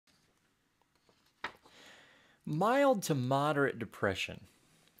Mild to moderate depression.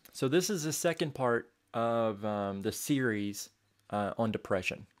 So, this is the second part of the series on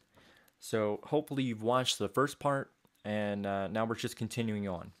depression. So, hopefully, you've watched the first part, and now we're just continuing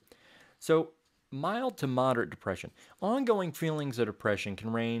on. So, mild to moderate depression. Ongoing feelings of depression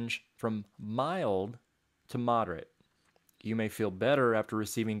can range from mild to moderate. You may feel better after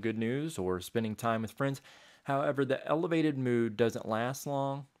receiving good news or spending time with friends. However, the elevated mood doesn't last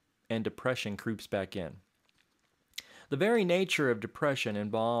long and depression creeps back in. The very nature of depression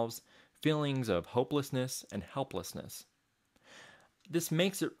involves feelings of hopelessness and helplessness. This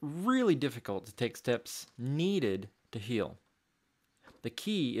makes it really difficult to take steps needed to heal. The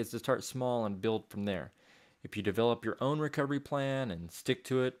key is to start small and build from there. If you develop your own recovery plan and stick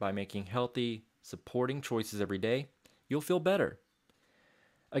to it by making healthy, supporting choices every day, you'll feel better.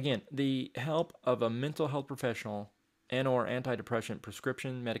 Again, the help of a mental health professional and or antidepressant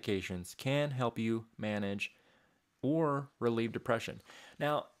prescription medications can help you manage or relieve depression.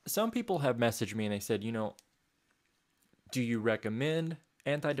 Now, some people have messaged me and they said, do you recommend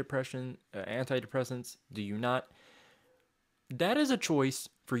antidepressants? Do you not? That is a choice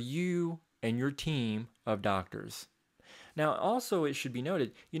for you and your team of doctors. Now, also, it should be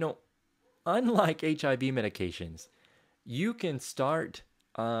noted, unlike HIV medications, you can start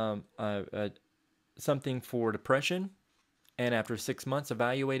something for depression and after 6 months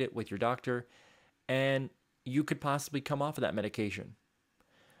evaluate it with your doctor, and you could possibly come off of that medication.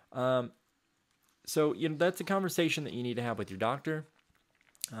 So that's a conversation that you need to have with your doctor.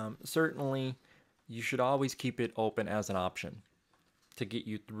 Certainly, you should always keep it open as an option to get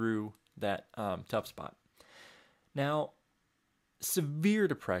you through that tough spot. Now, severe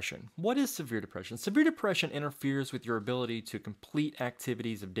depression. What is severe depression? Severe depression interferes with your ability to complete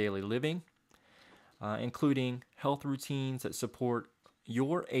activities of daily living, including health routines that support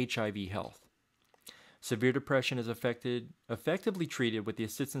your HIV health. Severe depression is effectively treated with the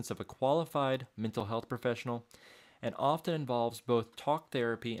assistance of a qualified mental health professional and often involves both talk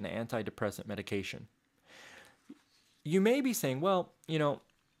therapy and antidepressant medication. You may be saying, well,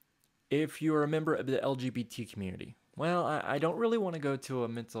 if you're a member of the LGBT community, well, I don't really want to go to a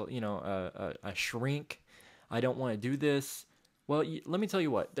mental, a shrink. I don't want to do this. Well, let me tell you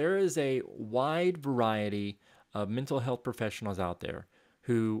what, there is a wide variety of mental health professionals out there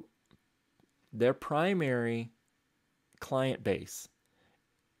who their primary client base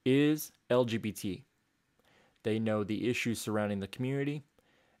is LGBT. They know the issues surrounding the community,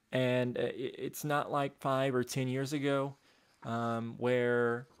 and it's not like 5 or 10 years ago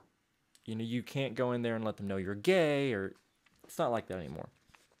where you can't go in there and let them know you're gay, or it's not like that anymore.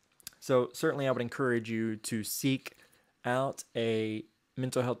 So certainly I would encourage you to seek out a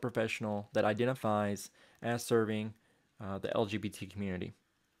mental health professional that identifies as serving the LGBT community.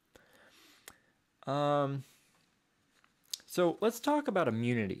 So let's talk about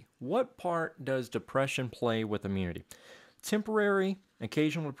immunity. What part does depression play with immunity? Temporary,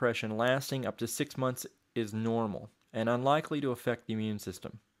 occasional depression lasting up to 6 months is normal and unlikely to affect the immune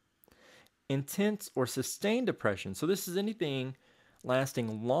system. Intense or sustained depression, so this is anything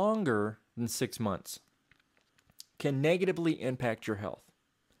lasting longer than 6 months, can negatively impact your health.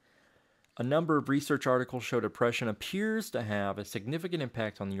 A number of research articles show depression appears to have a significant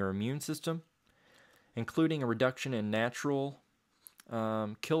impact on your immune system, including a reduction in natural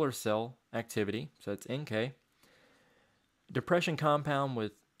killer cell activity, so that's NK. Depression compound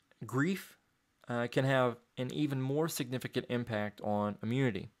with grief can have an even more significant impact on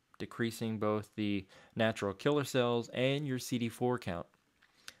immunity, decreasing both the natural killer cells and your CD4 count.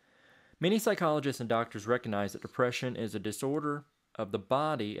 Many psychologists and doctors recognize that depression is a disorder of the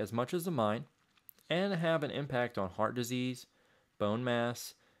body as much as the mind and have an impact on heart disease, bone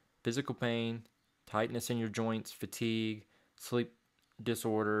mass, physical pain, tightness in your joints, fatigue, sleep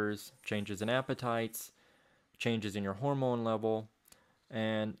disorders, changes in appetites, changes in your hormone level,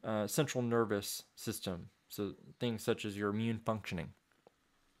 and central nervous system, so things such as your immune functioning.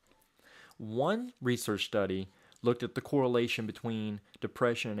 One research study looked at the correlation between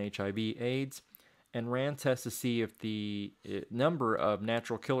depression and HIV/AIDS and ran tests to see if the number of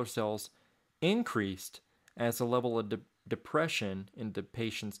natural killer cells increased as the level of depression in the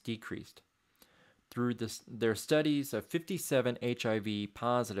patients decreased. Through their studies of 57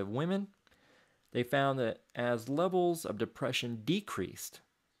 HIV-positive women, they found that as levels of depression decreased,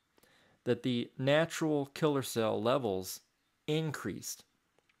 that the natural killer cell levels increased.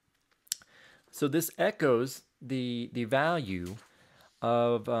 So this echoes the value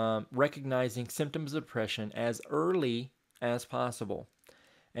of recognizing symptoms of depression as early as possible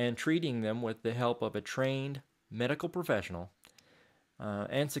and treating them with the help of a trained medical professional.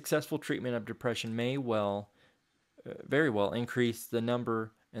 And successful treatment of depression may well very well increase the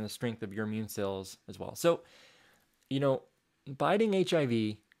number and the strength of your immune cells as well. So, fighting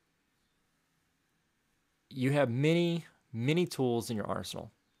HIV, you have many, many tools in your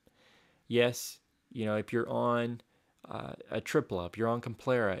arsenal. Yes, if you're on a tripla, if you're on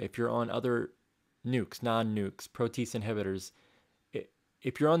Complera, if you're on other nukes, non-nukes, protease inhibitors,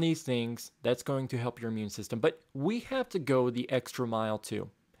 if you're on these things, that's going to help your immune system. But we have to go the extra mile too.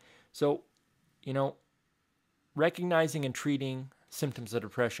 So, recognizing and treating symptoms of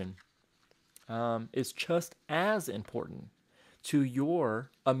depression is just as important to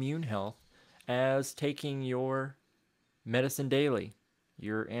your immune health as taking your medicine daily,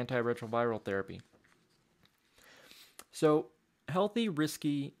 your antiretroviral therapy. So, health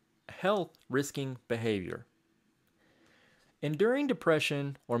risking behavior. Enduring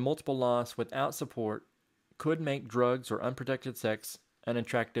depression or multiple loss without support could make drugs or unprotected sex an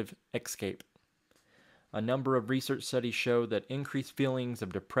attractive escape. A number of research studies show that increased feelings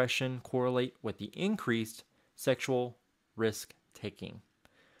of depression correlate with the increased sexual risk taking.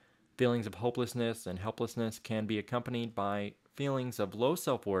 Feelings of hopelessness and helplessness can be accompanied by feelings of low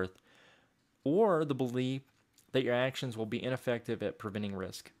self-worth or the belief that your actions will be ineffective at preventing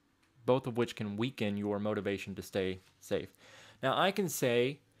risk, both of which can weaken your motivation to stay safe. Now, I can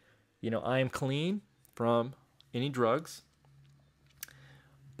say, I am clean from any drugs,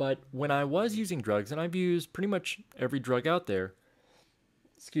 but when I was using drugs, and I've used pretty much every drug out there,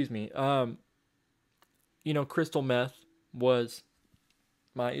 crystal meth was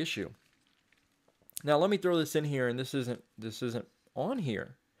my issue. Now, let me throw this in here, and this isn't on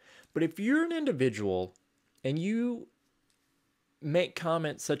here, but if you're an individual and you make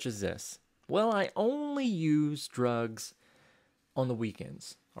comments such as this, well, I only use drugs on the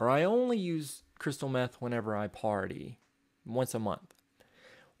weekends, or I only use crystal meth whenever I party once a month,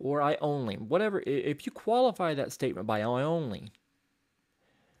 or I only, whatever, if you qualify that statement by I only,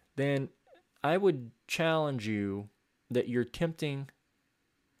 then I would challenge you that you're tempting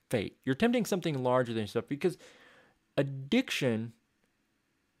fate. You're tempting something larger than yourself, because addiction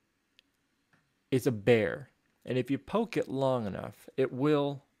is a bear. And if you poke it long enough, it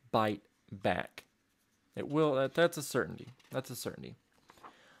will bite back. It will. That's a certainty.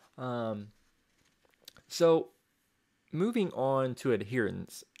 So, moving on to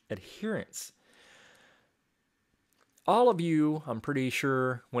adherence. All of you, I'm pretty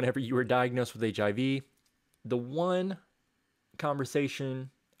sure, whenever you were diagnosed with HIV, the one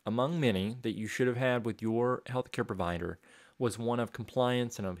conversation among many that you should have had with your healthcare provider was one of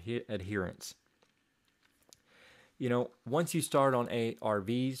compliance and of adherence. Once you start on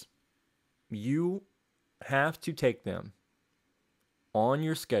ARVs, you have to take them on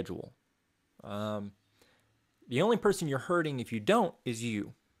your schedule. The only person you're hurting if you don't is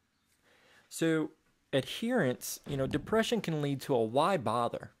you. So adherence, depression can lead to a why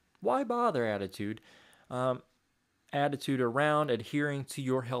bother attitude, attitude around adhering to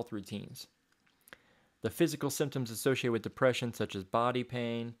your health routines. The physical symptoms associated with depression, such as body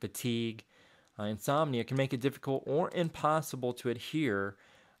pain, fatigue, insomnia, can make it difficult or impossible to adhere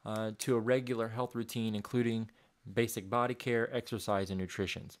to a regular health routine, including basic body care, exercise, and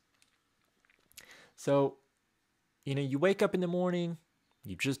nutrition. So, you wake up in the morning,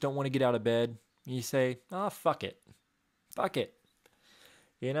 you just don't want to get out of bed, and you say, fuck it. I've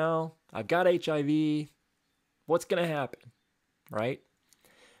got HIV, what's going to happen, right?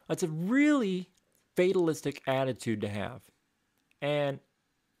 That's a really fatalistic attitude to have. And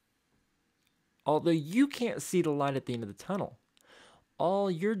although you can't see the light at the end of the tunnel,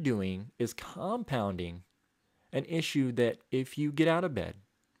 all you're doing is compounding an issue that if you get out of bed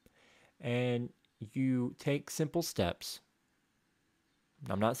and you take simple steps,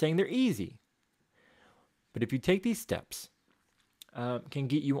 I'm not saying they're easy, but if you take these steps, can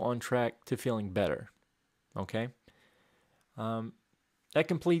get you on track to feeling better, okay? That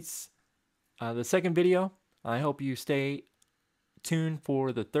completes the second video. I hope you stay tuned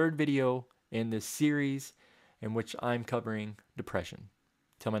for the third video in this series in which I'm covering depression.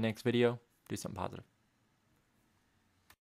 Till my next video, do something positive.